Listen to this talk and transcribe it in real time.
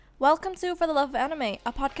Welcome to For the Love of Anime,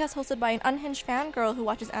 a podcast hosted by an unhinged fangirl who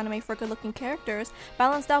watches anime for good-looking characters,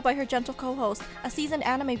 balanced out by her gentle co-host, a seasoned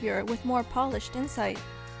anime viewer with more polished insight.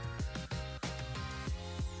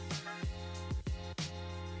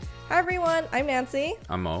 Hi everyone, I'm Nancy.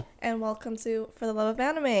 I'm Mo. And welcome to For the Love of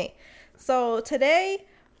Anime. So today,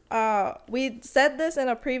 we said this in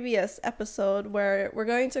a previous episode where we're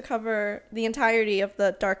going to cover the entirety of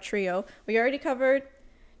the Dark Trio. We already covered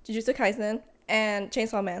Jujutsu Kaisen and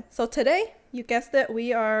Chainsaw Man. So today, you guessed it,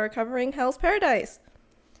 we are covering Hell's Paradise.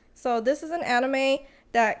 So this is an anime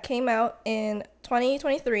that came out in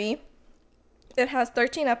 2023. It has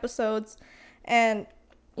 13 episodes, and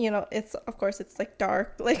it's like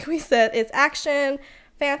dark. Like we said, it's action,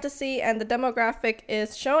 fantasy, and the demographic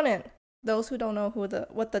is shonen. Those who don't know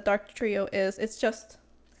what the Dark Trio is, it's just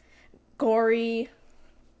gory,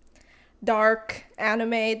 dark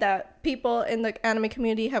anime that people in the anime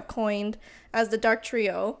community have coined as the Dark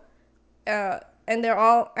Trio, and they're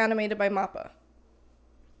all animated by MAPPA.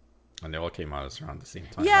 And they all came out around the same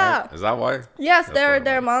time, yeah. Right? Is that why? Yes,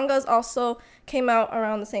 their mangas also came out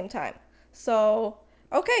around the same time. So,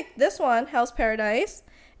 okay, this one, Hell's Paradise,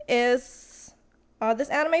 is... this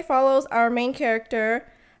anime follows our main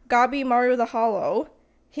character, Gabi Maru the Hollow.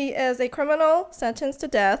 He is a criminal sentenced to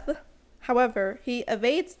death. However, he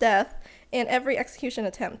evades death in every execution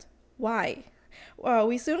attempt. Why? Well,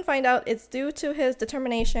 we soon find out it's due to his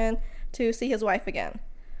determination to see his wife again.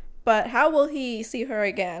 But how will he see her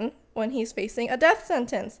again when he's facing a death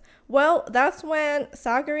sentence? Well, that's when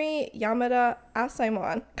Sagari Yamada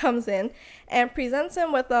Asaemon comes in and presents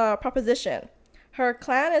him with a proposition. Her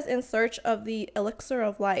clan is in search of the Elixir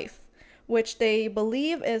of Life, which they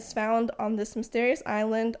believe is found on this mysterious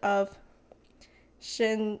island of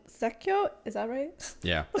Shinseikyo. Is that right?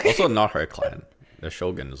 Yeah. Okay. Also not her clan. The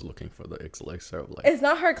Shogun is looking for the Elixir of Life. It's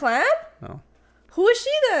not her clan? No. Who is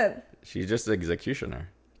she then? She's just the executioner.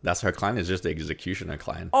 That's her clan, is just the executioner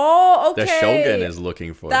clan. Oh, okay. The Shogun is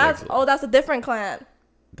looking for that's a different clan.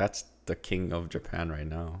 That's the king of Japan right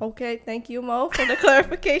now. Okay, thank you, Mo, for the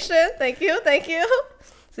clarification. Thank you.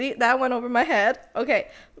 See, that went over my head. Okay,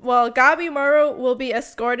 well, Gabi Maru will be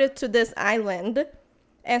escorted to this island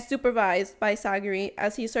and supervised by Sagari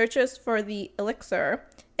as he searches for the elixir.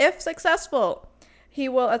 If successful, he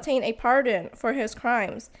will attain a pardon for his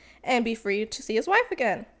crimes and be free to see his wife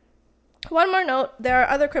again. One more note, there are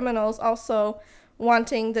other criminals also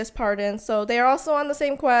wanting this pardon, so they are also on the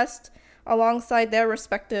same quest alongside their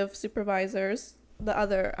respective supervisors, the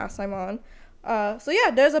other Asaemon. So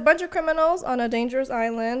yeah, there's a bunch of criminals on a dangerous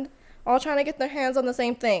island, all trying to get their hands on the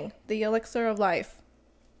same thing, the Elixir of Life.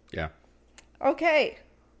 Yeah. Okay,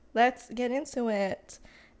 let's get into it,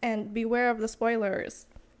 and beware of the spoilers.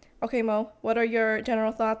 Okay, Mo, what are your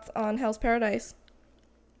general thoughts on Hell's Paradise?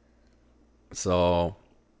 So,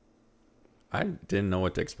 I didn't know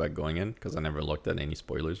what to expect going in because I never looked at any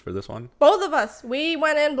spoilers for this one. Both of us, we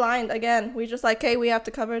went in blind again. We just like, hey, we have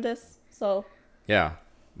to cover this. So yeah,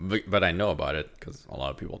 but I know about it because a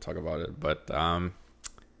lot of people talk about it. But I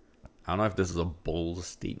don't know if this is a bold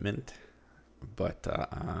statement, but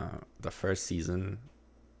the first season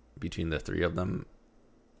between the three of them,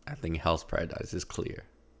 I think Hell's Paradise is clear.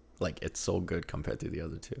 Like, it's so good compared to the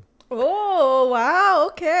other two. Oh, wow.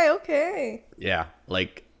 Okay. Yeah,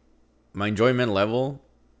 like, my enjoyment level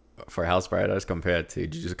for Hell's Paradise compared to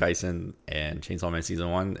Jujutsu Kaisen and Chainsaw Man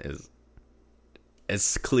Season 1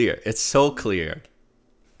 it's clear. It's so clear.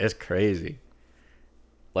 It's crazy.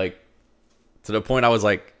 Like, to the point I was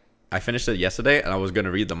like, I finished it yesterday and I was going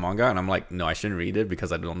to read the manga and I'm like, no, I shouldn't read it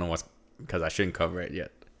because I don't know because I shouldn't cover it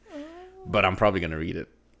yet. But I'm probably going to read it.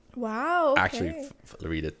 Wow. Okay. Actually,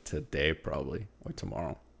 read it today probably or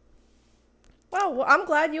tomorrow. Wow, well, I'm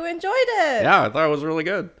glad you enjoyed it. Yeah, I thought it was really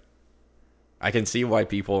good. I can see why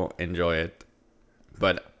people enjoy it,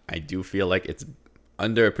 but I do feel like it's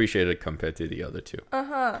underappreciated compared to the other two.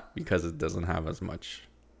 Because it doesn't have as much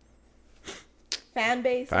fan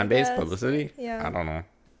base publicity. Yeah, I don't know,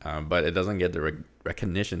 but it doesn't get the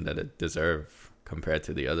recognition that it deserves compared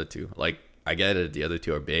to the other two. Like, I get it, the other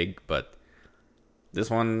two are big, but this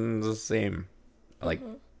one's the same, like,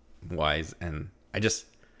 wise, and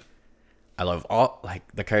I love all,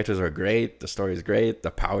 like, the characters are great, the story is great, the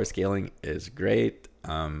power scaling is great,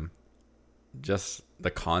 just the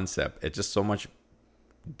concept, it's just so much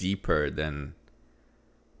deeper than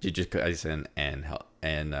Jujutsu Kaisen and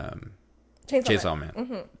Chainsaw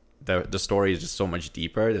Man. The story is just so much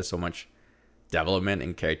deeper, there's so much development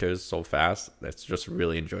in characters so fast, that's just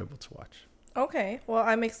really enjoyable to watch. Okay, well,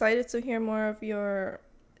 I'm excited to hear more of your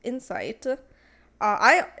insight.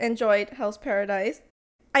 I enjoyed Hell's Paradise.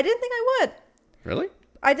 I didn't think I would. Really?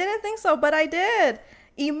 I didn't think so, but I did.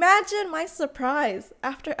 Imagine my surprise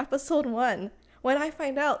after episode 1 when I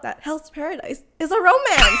find out that Hell's Paradise is a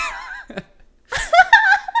romance.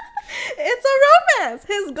 It's a romance.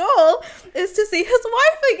 His goal is to see his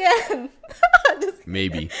wife again.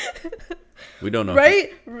 Maybe. We don't know.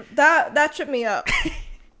 Right? That tripped me up.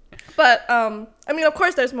 But I mean, of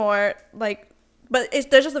course there's more, like, but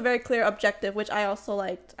there's just a very clear objective, which I also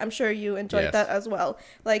liked. I'm sure you enjoyed that as well.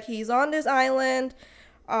 Like, he's on this island,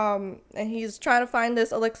 and he's trying to find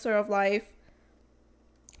this elixir of life.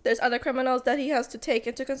 There's other criminals that he has to take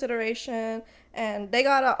into consideration, and they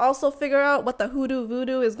gotta also figure out what the hoodoo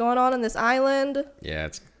voodoo is going on this island. Yeah,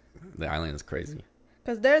 the island is crazy.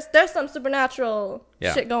 Because there's some supernatural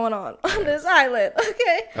shit going on this island.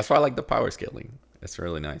 Okay. That's why I like the power scaling. It's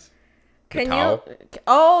really nice. Can you?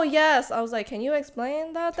 Oh yes, I was like, can you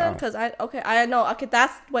explain that then? Because I know. Okay,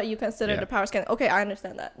 that's what you consider the power scaling. Okay, I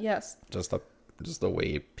understand that. Yes. Just the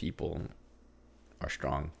way people are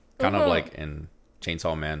strong, kind of like in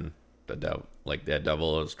Chainsaw Man, the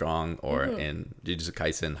devil is strong, or in Jujutsu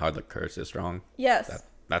Kaisen, how the curse is strong. Yes.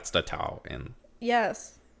 That's the Tao. And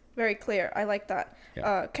yes, very clear. I like that.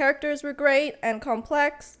 Yeah. Characters were great and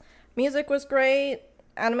complex. Music was great.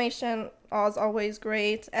 Animation was always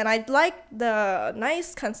great, and I like the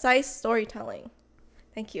nice, concise storytelling.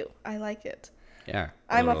 Thank you. I like it. Yeah,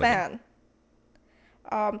 I'm a fan.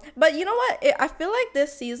 But you know what? I feel like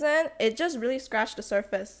this season, it just really scratched the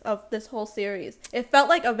surface of this whole series. It felt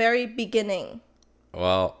like a very beginning.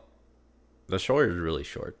 Well, the show is really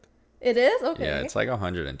short. It is? Okay. Yeah, it's like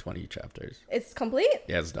 120 chapters. It's complete?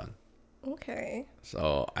 Yeah, it's done. Okay.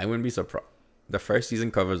 So I wouldn't be surprised. The first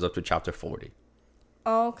season covers up to chapter 40.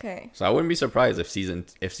 Okay. So I wouldn't be surprised if season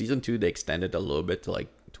 2 they extended a little bit to like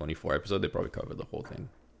 24 episodes. They probably cover the whole thing.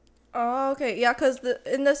 Oh, okay. Yeah, because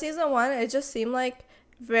in the season 1, it just seemed like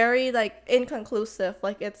very like inconclusive.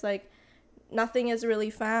 Like, it's like nothing is really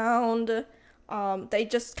found. They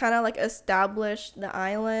just kind of like established the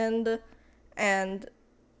island, and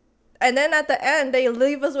then at the end they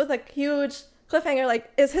leave us with a huge cliffhanger. Like,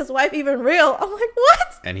 is his wife even real? I'm like,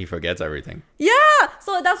 what? And he forgets everything. Yeah.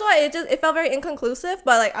 So that's why it felt very inconclusive.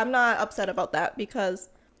 But like, I'm not upset about that because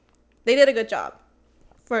they did a good job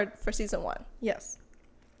for season 1. Yes.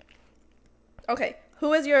 Okay,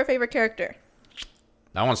 who is your favorite character?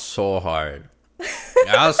 That one's so hard.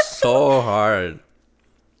 That was so hard.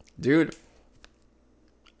 Dude.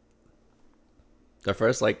 The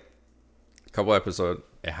first, like, couple episodes,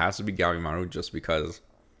 it has to be Gabimaru just because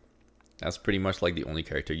that's pretty much, like, the only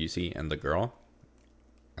character you see. And the girl,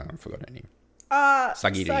 I forgot her name.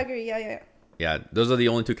 Sagiri, yeah. Yeah, those are the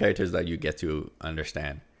only 2 characters that you get to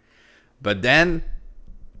understand. But then,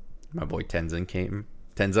 my boy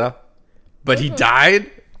Tenza. But he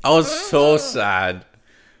died. I was so sad.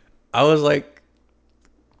 I was like,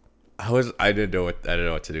 I didn't know what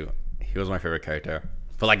to do. He was my favorite character.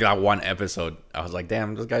 But like that one episode, I was like,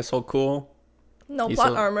 damn, this guy's so cool. He's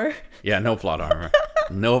plot armor. Yeah, no plot armor.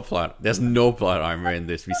 There's no plot armor in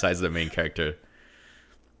this besides the main character.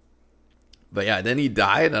 But yeah, then he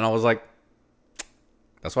died, and I was like,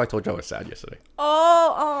 that's why I told you I was sad yesterday.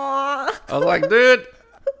 Oh, aw. I was like, dude,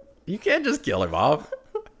 you can't just kill him off.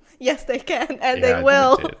 Yes, they can, and they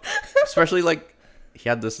will. Especially like he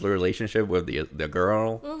had this relationship with the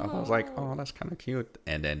girl. I was like, oh, that's kind of cute.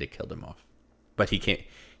 And then they killed him off. But he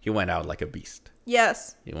went out like a beast.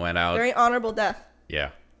 Yes. He went out. Very honorable death.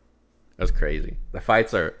 Yeah, it was crazy. The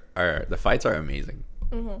fights are amazing.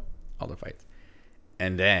 All the fights.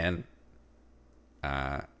 And then,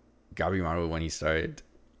 Gabimaru, when he started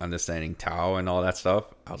understanding Tao and all that stuff,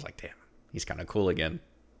 I was like, damn, he's kind of cool again.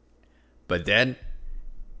 But then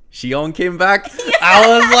Shion came back. Yeah. I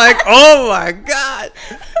was like, oh my god,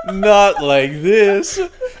 not like this,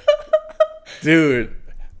 dude.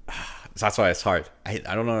 That's why it's hard. I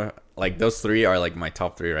don't know. Like, those 3 are like my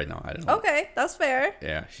top 3 right now. I don't know. Okay, that's fair.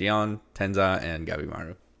 Yeah, Shion, Tenza, and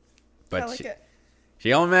Gabimaru. But I like it.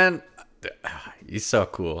 Shion, man, he's so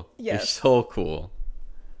cool. Yes. He's so cool.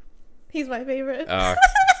 He's my favorite. I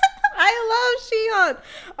love Shion.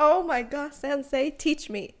 Oh my gosh, Sensei, teach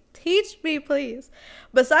me. Teach me, please.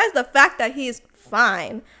 Besides the fact that he's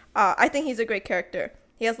fine, I think he's a great character.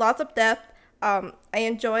 He has lots of depth. I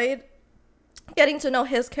enjoyed getting to know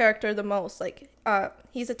his character the most. Like,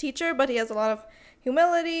 he's a teacher, but he has a lot of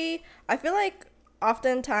humility. I feel like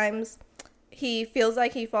oftentimes he feels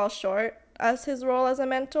like he falls short as his role as a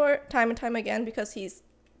mentor time and time again because he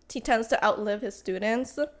tends to outlive his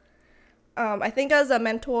students. I think as a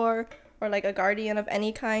mentor or like a guardian of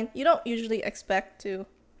any kind, you don't usually expect to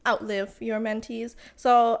outlive your mentees.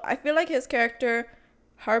 So I feel like his character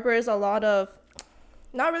harbors a lot of,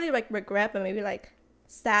 not really like regret, but maybe like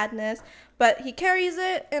sadness, but he carries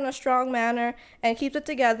it in a strong manner and keeps it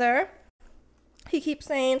together. He keeps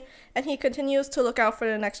sane, and he continues to look out for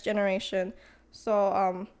the next generation.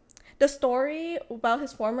 So, the story about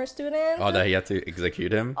his former student. Oh, that he had to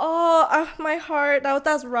execute him? Oh, my heart.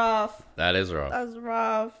 That's rough. That is rough. That's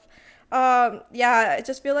rough. Yeah, I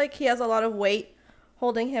just feel like he has a lot of weight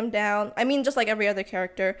holding him down. I mean, just like every other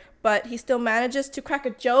character, but he still manages to crack a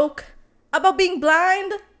joke about being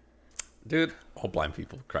blind. Dude, all blind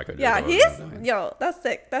people crack a joke. Yeah, that's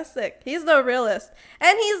sick. That's sick. He's the realist.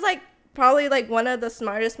 And he's like probably like one of the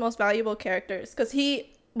smartest, most valuable characters, because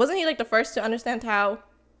he like the first to understand Tao.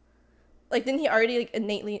 Like, didn't he already like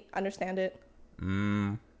innately understand it?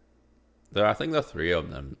 I think the three of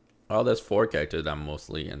them. Well, there's four characters that I'm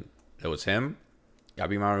mostly in. It was him,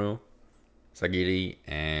 Gabimaru, Sagiri,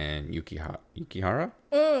 and Yukihara.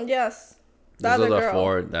 Yes. Those are the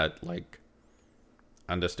four that like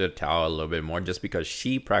understood Tao a little bit more, just because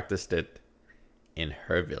she practiced it in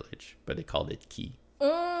her village, but they called it Ki.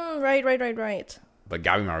 Right. But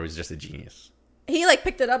Gabimaru is just a genius. He like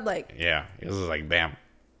picked it up like. Yeah, it was like bam.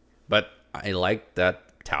 But I like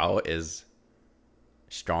that Tao is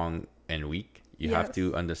strong and weak. You have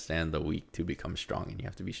to understand the weak to become strong, and you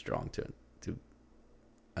have to be strong to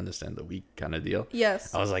understand the weak kind of deal.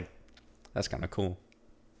 Yes. I was like, that's kind of cool.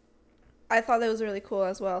 I thought that was really cool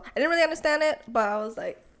as well. I didn't really understand it, but I was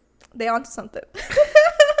like, they onto something.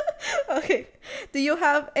 Okay. Do you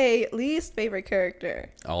have a least favorite character?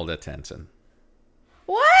 All the Tencent.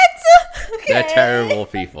 What? Okay. They're terrible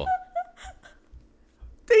people.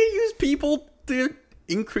 They use people to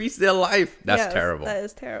increase their life. That's terrible. That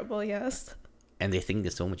is terrible, yes. And they think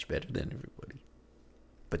they're so much better than everybody.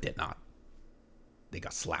 But they're not. They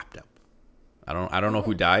got slapped up. I don't know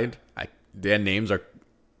who died. Their names are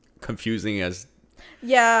confusing as.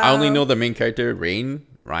 Yeah. I only know the main character, Rini,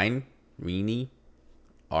 Rini,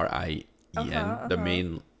 R-I-E-N. The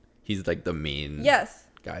main. He's like the main. Yes.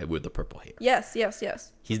 Guy with the purple hair. Yes.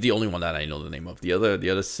 He's the only one that I know the name of. The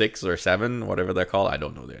other 6 or 7, whatever they're called, I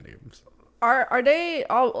don't know their names. Are they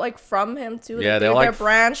all like from him too? Yeah, they're like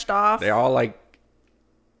branched off. They're all like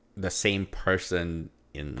the same person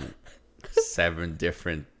in 7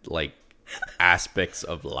 different like aspects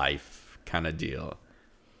of life kind of deal.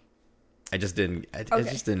 It just didn't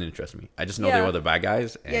interest me. I just know they were the bad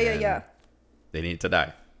guys, and they need to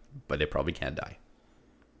die, but they probably can't die.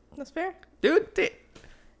 That's fair. Dude,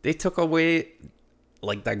 they took away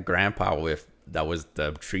like that grandpa that was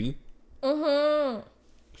the tree.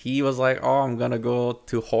 He was like, oh, I'm gonna go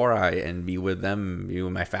to Horai and be with them, be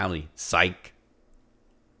with my family. Psych.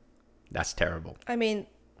 That's terrible. I mean,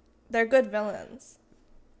 they're good villains.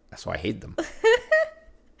 That's why I hate them.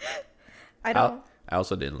 I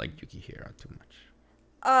also didn't like Yukihira too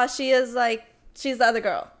much. She's the other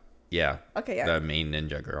girl. Yeah. Okay, yeah. The main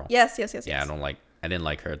ninja girl. Yes. Yeah, I didn't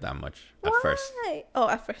like her that much at first. Oh,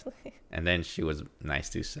 at first. And then she was nice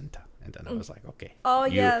to Sinta. And then I was like, okay. Oh,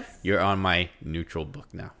 yes. You're on my neutral book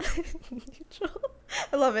now. Neutral.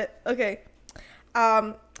 I love it. Okay. I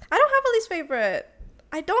don't have a least favorite.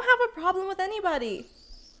 I don't have a problem with anybody.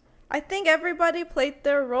 I think everybody played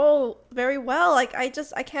their role very well. Like, I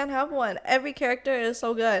can't have one. Every character is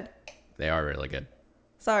so good. They are really good.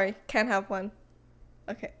 Sorry, can't have one.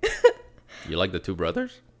 Okay. You like the 2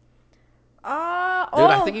 brothers? Dude,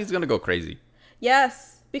 I think he's gonna go crazy.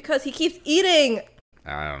 Yes, because he keeps eating.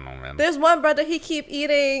 I don't know, man. There's one brother, he keep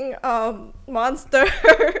eating monster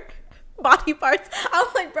body parts. I'm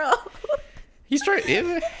like, bro. He's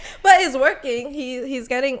trying. But it's working. He's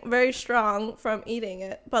getting very strong from eating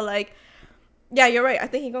it. But like, yeah, you're right. I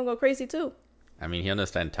think he's gonna go crazy too. I mean, he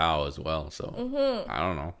understands Tao as well, so I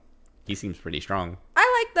don't know. He seems pretty strong.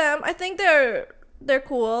 I like them. I think they're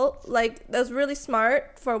cool. Like, that's really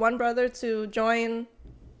smart for one brother to join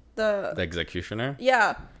the executioner.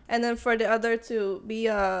 Yeah, and then for the other to be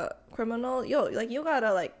a criminal. You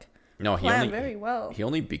gotta plan very well. He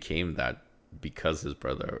only became that because his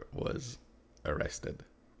brother was arrested.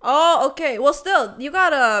 Oh, okay. Well, still, you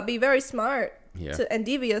gotta be very smart and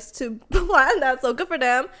devious to plan that. So good for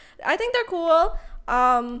them. I think they're cool.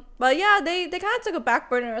 But yeah, they kind of took a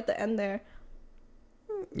back burner at the end there.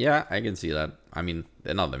 Yeah, I can see that. I mean,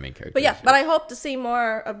 they're not the main characters. But yeah, but I hope to see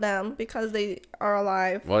more of them because they are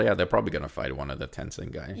alive. Well, yeah, they're probably gonna fight one of the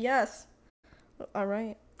Tencent guys. Yes. All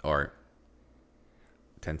right. Or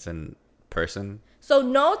Tencent person. So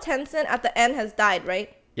no Tencent at the end has died,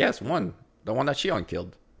 right? Yes, one. The one that Shion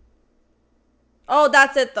killed. Oh,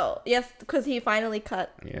 that's it though. Yes, because he finally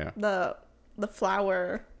cut the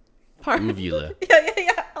flower part. Uvula.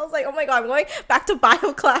 Yeah. I was like, oh my god, I'm going back to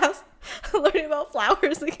bio class, learning about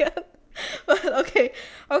flowers again. But okay.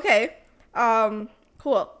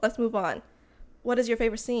 Cool. Let's move on. What is your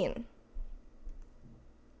favorite scene?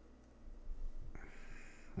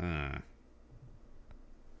 I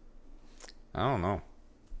don't know.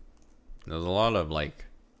 There's a lot of like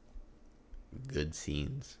good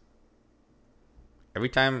scenes. Every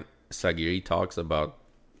time Sagiri talks about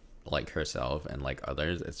like herself and like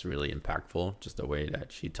others, it's really impactful. Just the way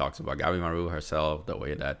that she talks about Gabimaru herself, the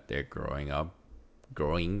way that they're growing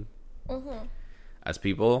as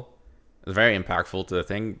people. It's very impactful to the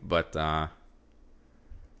thing. But I'm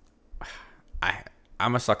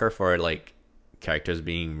a sucker for like characters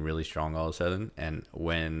being really strong all of a sudden. And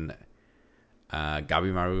when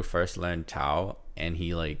Gabimaru first learned Tao, and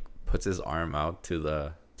he like puts his arm out to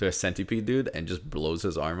a centipede dude and just blows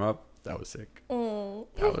his arm up, that was sick.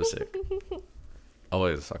 That was sick.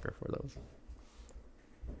 Always a sucker for those.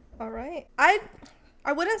 All right.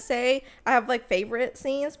 I wouldn't say I have like favorite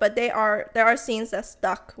scenes, but there are scenes that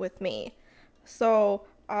stuck with me. So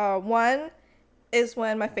one is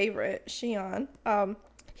when my favorite, Shion,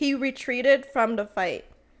 he retreated from the fight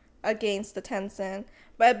against the Tenzin,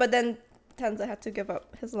 but then Tenza had to give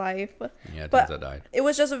up his life. Yeah, but Tenza died. It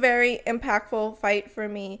was just a very impactful fight for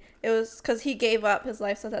me. It was because he gave up his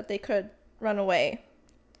life so that they could run away.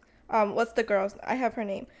 What's the girl's? I have her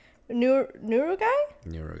name. Nurugai?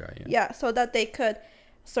 Nurugai, yeah. Yeah, so that they could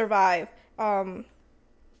survive. And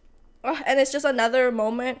it's just another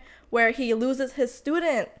moment where he loses his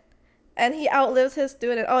student and he outlives his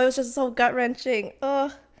student. Oh, it was just so gut-wrenching. I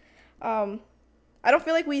don't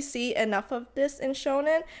feel like we see enough of this in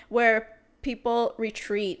shonen where people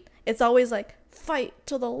retreat. It's always like fight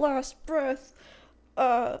till the last breath.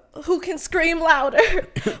 Who can scream louder?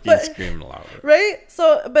 Scream louder. Right?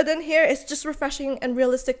 So, but then here it's just refreshing and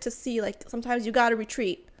realistic to see. Like sometimes you gotta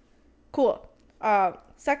retreat. Cool.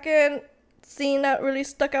 Second scene that really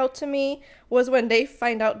stuck out to me was when they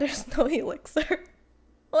find out there's no elixir.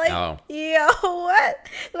 Like, yo, what?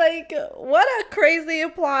 Like, what a crazy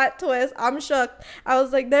plot twist. I'm shook. I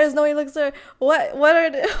was like, there's no elixir. What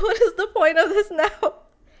is the point of this now?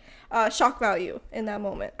 Shock value in that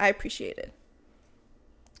moment. I appreciate it.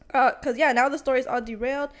 Cause yeah, now the story's all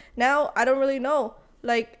derailed. Now I don't really know.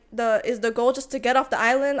 Like, is the goal just to get off the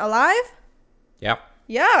island alive? Yeah.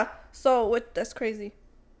 Yeah. So that's crazy.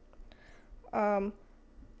 And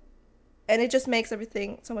it just makes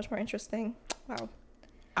everything so much more interesting. Wow.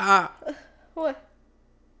 What?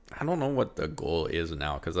 I don't know what the goal is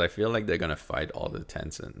now, because I feel like they're gonna fight all the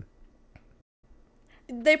Tenzin.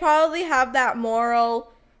 They probably have that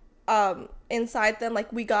moral inside them,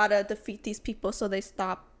 like we gotta defeat these people so they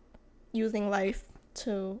stop using life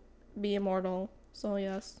to be immortal. So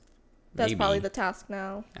yes, that's Maybe. probably the task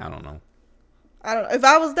now. I don't know. If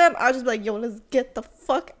I was them, I'd just be like, yo, let's get the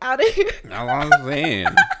fuck out of here. That's what I'm saying.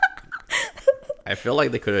 I feel like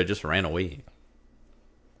they could have just ran away.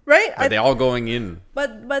 Right? But they all going in.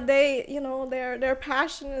 But they, their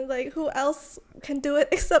passion is like, who else can do it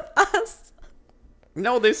except us?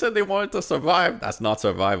 No, they said they wanted to survive. That's not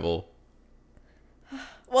survival.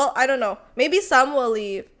 Well, I don't know. Maybe some will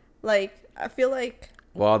leave. Like, I feel like...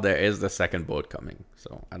 Well, there is the second boat coming,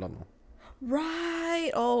 so I don't know. Right.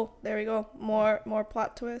 Oh, there we go. More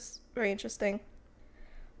plot twists. Very interesting.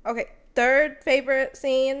 Okay. Third favorite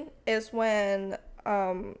scene is when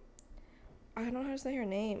I don't know how to say her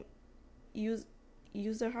name.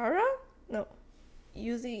 Yuzuhara? No.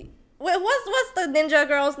 Wait, what's the ninja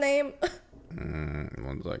girl's name?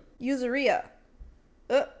 One's like Yuzuria.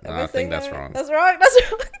 I think that's wrong. That's wrong. That's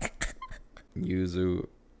wrong.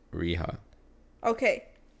 Yuzuriha. Okay.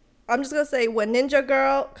 I'm just gonna say when Ninja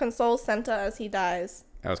Girl consoles Senta as he dies.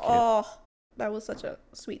 That was cute. Oh, that was such a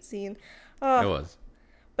sweet scene. It was.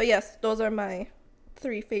 But yes, those are my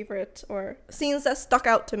 3 favorite or scenes that stuck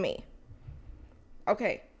out to me.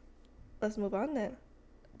 Okay, let's move on then.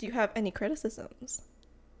 Do you have any criticisms?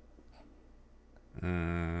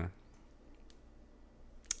 Kind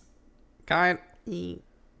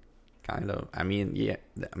of. I mean, yeah.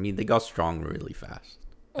 I mean, they got strong really fast.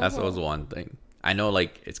 That was one thing. I know,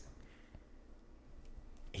 like,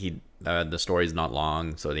 the story's not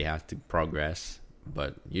long, so they have to progress.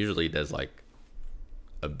 But usually there's, like,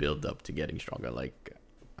 a build-up to getting stronger. Like,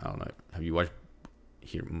 I don't know. Have you watched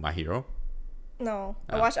My Hero? No.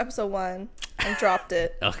 I watched episode 1 and dropped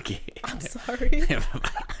it. Okay. I'm sorry.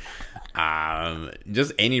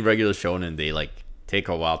 Just any regular shonen, they, like, take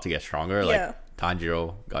a while to get stronger. Yeah. Like,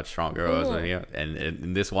 Tanjiro got stronger. And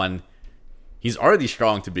in this one, he's already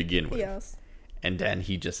strong to begin with. Yes. And then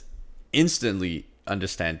he just instantly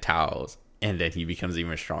understands Tao's, and then he becomes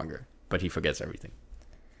even stronger. But he forgets everything.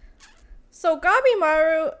 So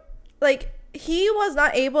Gabimaru, like, he was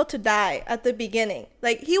not able to die at the beginning.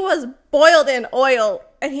 Like, he was boiled in oil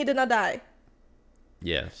and he did not die.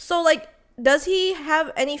 Yes. So, like, does he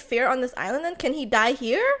have any fear on this island then? Can he die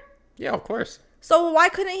here? Yeah, of course. So why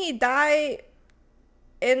couldn't he die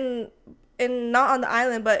in not on the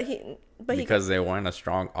island, Because they weren't as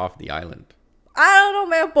strong off the island. I don't know,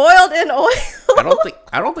 man. Boiled in oil.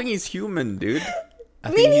 I don't think he's human, dude. I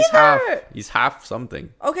Me think neither. he's half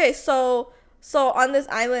something. Okay, so on this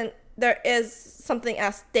island there is something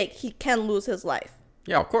at stake. He can lose his life.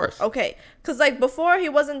 Yeah, of course. Okay, because like before he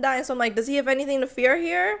wasn't dying, so I'm like, does he have anything to fear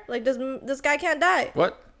here? Like, this guy can't die?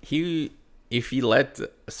 What? If he let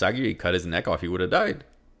Sagiri cut his neck off, he would have died.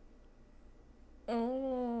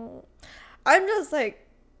 I'm just like,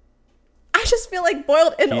 I just feel like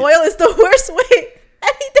boiled in oil is the worst way,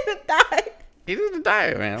 and he didn't die. He didn't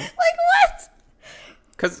die, man. Like, what?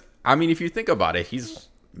 Because, I mean, if you think about it, he's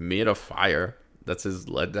made of fire. That's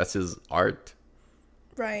his art.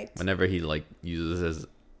 Right. Whenever he, like, uses his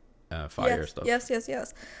fire stuff.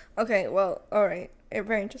 Yes. Okay, well, all right.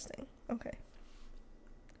 Very interesting. Okay.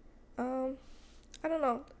 I don't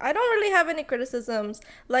know. I don't really have any criticisms.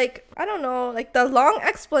 Like, I don't know. Like, the long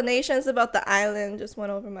explanations about the island just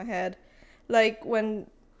went over my head. Like, when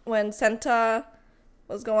Senta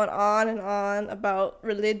was going on and on about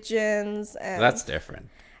religions and... That's different.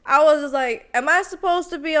 I was just like, am I supposed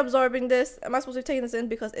to be absorbing this? Am I supposed to be taking this in?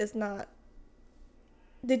 Because it's not.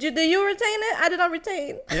 Did you retain it? I did not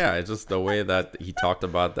retain. Yeah, it's just the way that he talked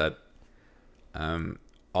about that.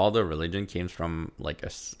 All the religion came from like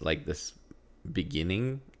this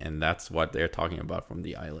beginning, and that's what they're talking about from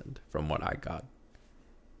the island, from what I got.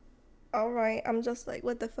 All right, I'm just like,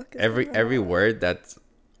 what the fuck is every word that's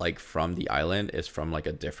like from the island is from like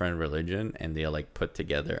a different religion, and they're like put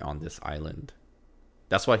together on this island.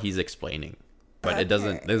 That's what he's explaining, but okay. it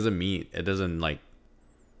doesn't mean it doesn't like.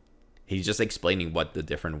 He's just explaining what the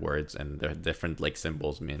different words and the different like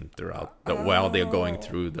symbols mean throughout while they're going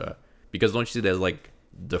through because don't you see there's like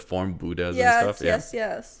deformed Buddhas and stuff?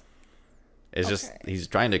 Yes. It's just he's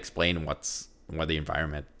trying to explain what the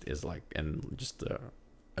environment is like and just the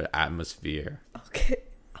atmosphere. Okay.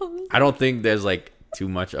 I don't think there's like too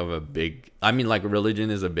much of a big. I mean, like religion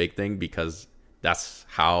is a big thing because that's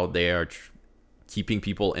how they are keeping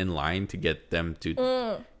people in line to get them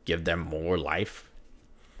to give them more life.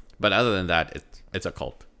 But other than that, it's a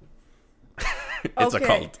cult. It's a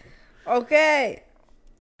cult. Okay.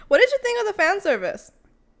 What did you think of the fan service?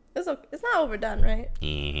 It's not overdone, right?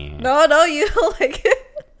 Yeah. No, you like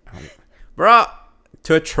it. Bruh,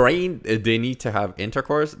 to train, they need to have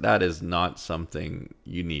intercourse. That is not something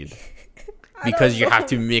you need. Because you have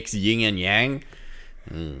to mix yin and yang.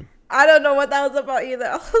 I don't know what that was about either.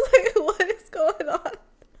 I was like, what is going on?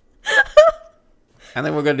 And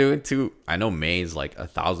then we're going to do it too. I know May's like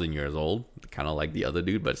 1,000 years old. Kind of like the other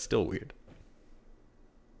dude, but it's still weird.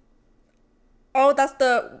 Oh, that's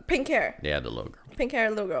the pink hair. Yeah, the little girl. Pink hair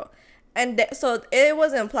little girl. And so it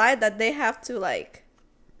was implied that they have to like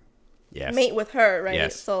mate with her, right?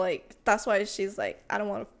 Yes. So like that's why she's like, I don't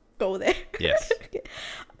want to go there. Yes.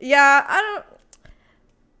 Yeah,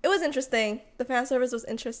 it was interesting. The fan service was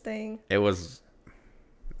interesting. It was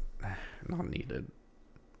not needed.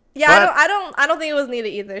 Yeah, but, I don't think it was needed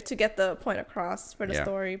either to get the point across for the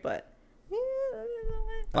story, but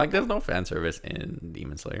like there's no fan service in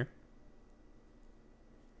Demon Slayer.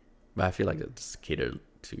 But I feel like it's catered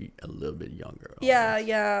to a little bit younger.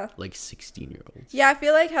 Yeah. Like 16-year-olds. Yeah, I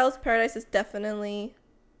feel like Hell's Paradise is definitely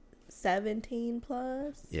 17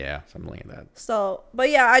 plus. Yeah, something like that. So, but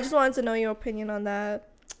yeah, I just wanted to know your opinion on that.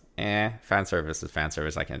 Fan service is fan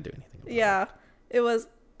service. I can't do anything about it. It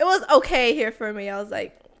was okay here for me. I was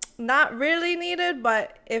like, not really needed,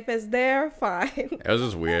 but if it's there, fine. It was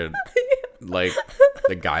just weird. Like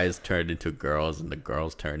the guys turned into girls and the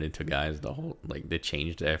girls turned into guys. The whole like they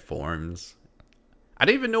changed their forms. I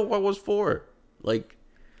didn't even know what was for. Like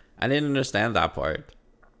I didn't understand that part.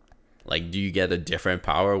 Like, do you get a different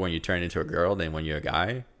power when you turn into a girl than when you're a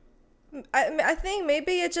guy? I think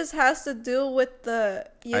maybe it just has to do with the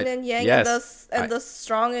yin and yang and the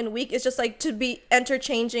strong and weak. It's just like to be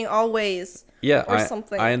interchanging always. Yeah, or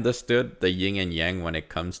something. I understood the yin and yang when it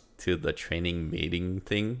comes to the training mating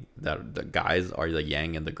thing. That the guys are the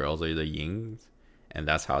yang and the girls are the yings, and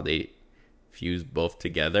that's how they fuse both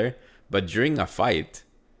together. But during a fight,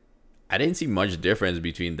 I didn't see much difference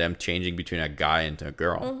between them changing between a guy and a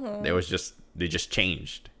girl. Mm-hmm. They just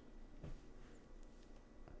changed.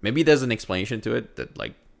 Maybe there's an explanation to it that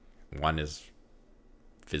like one is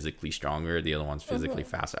physically stronger, the other one's physically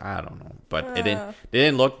faster. I don't know, but they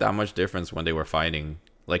didn't look that much difference when they were fighting.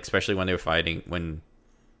 Like especially when they were fighting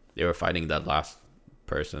that last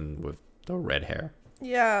person with The red hair.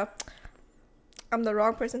 Yeah. I'm the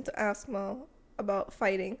wrong person to ask Mo about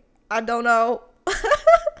fighting. I don't know.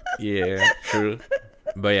 Yeah, true.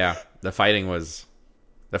 But yeah, the fighting was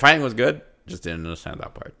good. Just didn't understand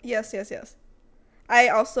that part. Yes. I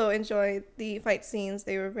also enjoyed the fight scenes.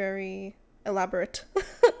 They were very elaborate.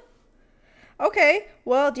 Okay.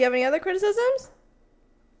 Well, do you have any other criticisms?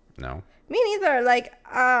 No. Me neither. Like,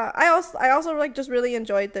 I also like just really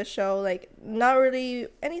enjoyed this show. Like, not really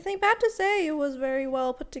anything bad to say. It was very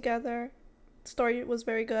well put together. Story was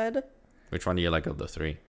very good. Which one do you like of the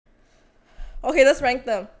three? Okay, let's rank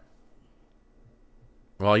them.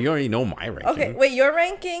 Well, you already know my ranking. Okay, wait. Your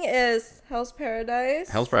ranking is Hell's Paradise.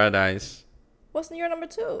 Hell's Paradise. What's your number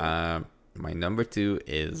 2? My number 2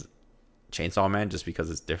 is Chainsaw Man, just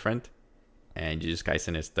because it's different, and Jujutsu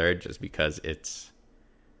Kaisen is third, just because it's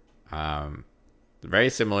very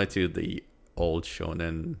similar to the old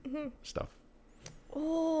shonen stuff.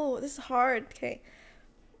 Oh, this is hard. Okay.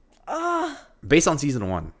 Based on season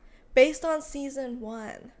 1. Based on season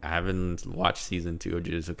 1. I haven't watched season 2 of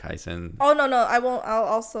Jujutsu Kaisen. Oh no, I won't. I'll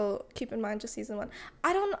also keep in mind just season 1.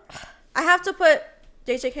 I have to put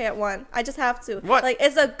JJK at 1. I just have to. What? Like,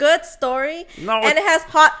 it's a good story. No, and it has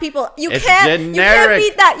hot people. You it's can't generic.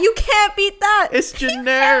 beat that. You can't beat that. It's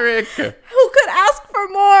generic. Who could ask for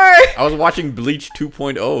more? I was watching Bleach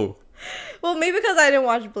 2.0. Well, maybe because I didn't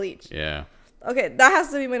watch Bleach. Yeah. Okay, that has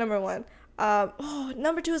to be my number 1.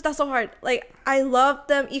 Number 2 is not so hard. Like, I love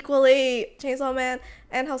them equally. Chainsaw Man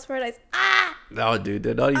and Hell's Paradise. No, dude,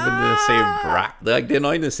 they're not even in the same like they're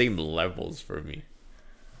not in the same levels for me.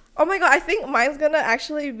 Oh my god, I think mine's gonna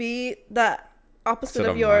actually be the opposite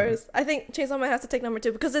of yours. I think Chainsaw Man has to take number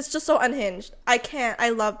 2 because it's just so unhinged. I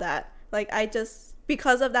love that. Like,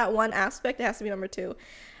 because of that one aspect, it has to be number 2.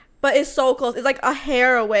 But it's so close. It's like a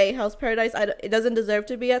hair away. Hell's Paradise, it doesn't deserve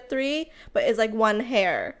to be at 3, but it's like one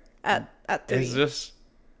hair at 3. It's just,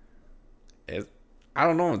 I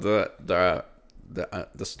don't know,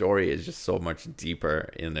 the story is just so much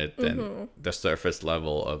deeper in it than the surface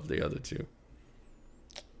level of the other two.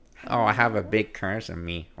 Oh, I have a big curse in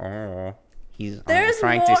me. Oh, I'm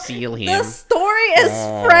trying to seal him. The story is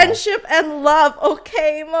friendship and love.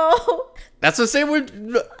 Okay, Mo. That's the same with.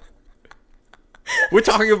 We're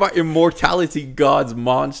talking about immortality, gods,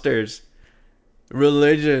 monsters,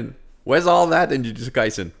 religion. Where's all that in Jujutsu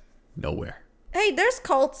Kaisen? Nowhere. Hey, there's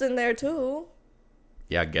cults in there too.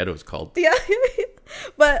 Yeah, Ghetto's cult. Yeah,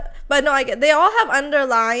 but no, I get. They all have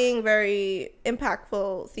underlying, very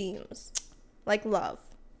impactful themes, like love.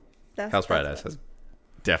 Hell's Paradise has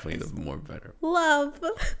definitely the more better love.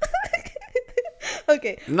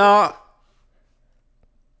 Okay. No,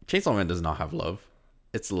 Chainsaw Man does not have love.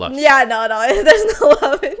 It's lust. Yeah, no, there's no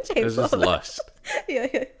love in Chainsaw Man. There's just lust.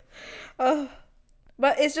 Yeah.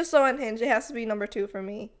 But it's just so unhinged. It has to be number 2 for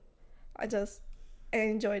me. I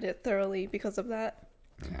enjoyed it thoroughly because of that.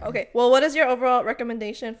 Yeah. Okay, well, what is your overall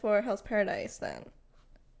recommendation for Hell's Paradise then?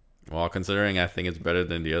 Well, considering I think it's better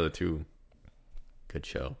than the other two, good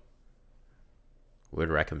show. Would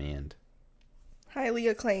recommend. Highly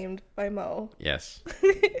acclaimed by Mo. Yes.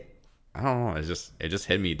 I don't know. It just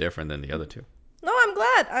hit me different than the other two. No,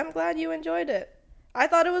 I'm glad you enjoyed it. I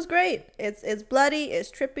thought it was great. It's bloody, it's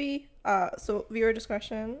trippy. So viewer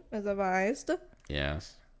discretion is advised.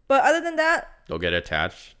 Yes. But other than that, don't get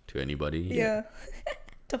attached to anybody. Yeah.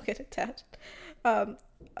 Don't get attached.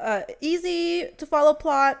 Easy to follow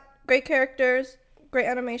plot, great characters, great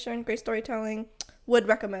animation, great storytelling. Would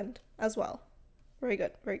recommend as well. Very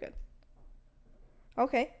good.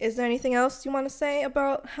 Okay. Is there anything else you want to say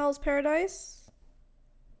about Hell's Paradise?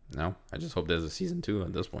 No. I just hope there's a season 2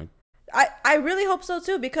 at this point. I really hope so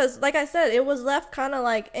too, because like I said, it was left kind of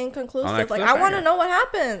like inconclusive. Like, I want to know what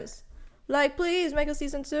happens. Like, please make a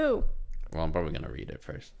season 2. Well, I'm probably gonna read it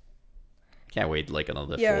first. Can't wait like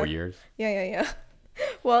another 4 years. Yeah.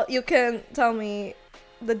 Well, you can tell me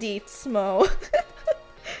the deets, Mo.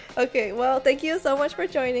 Okay, well, thank you so much for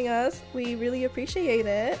joining us. We really appreciate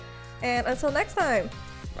it. And until next time.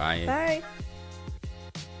 Bye. Bye.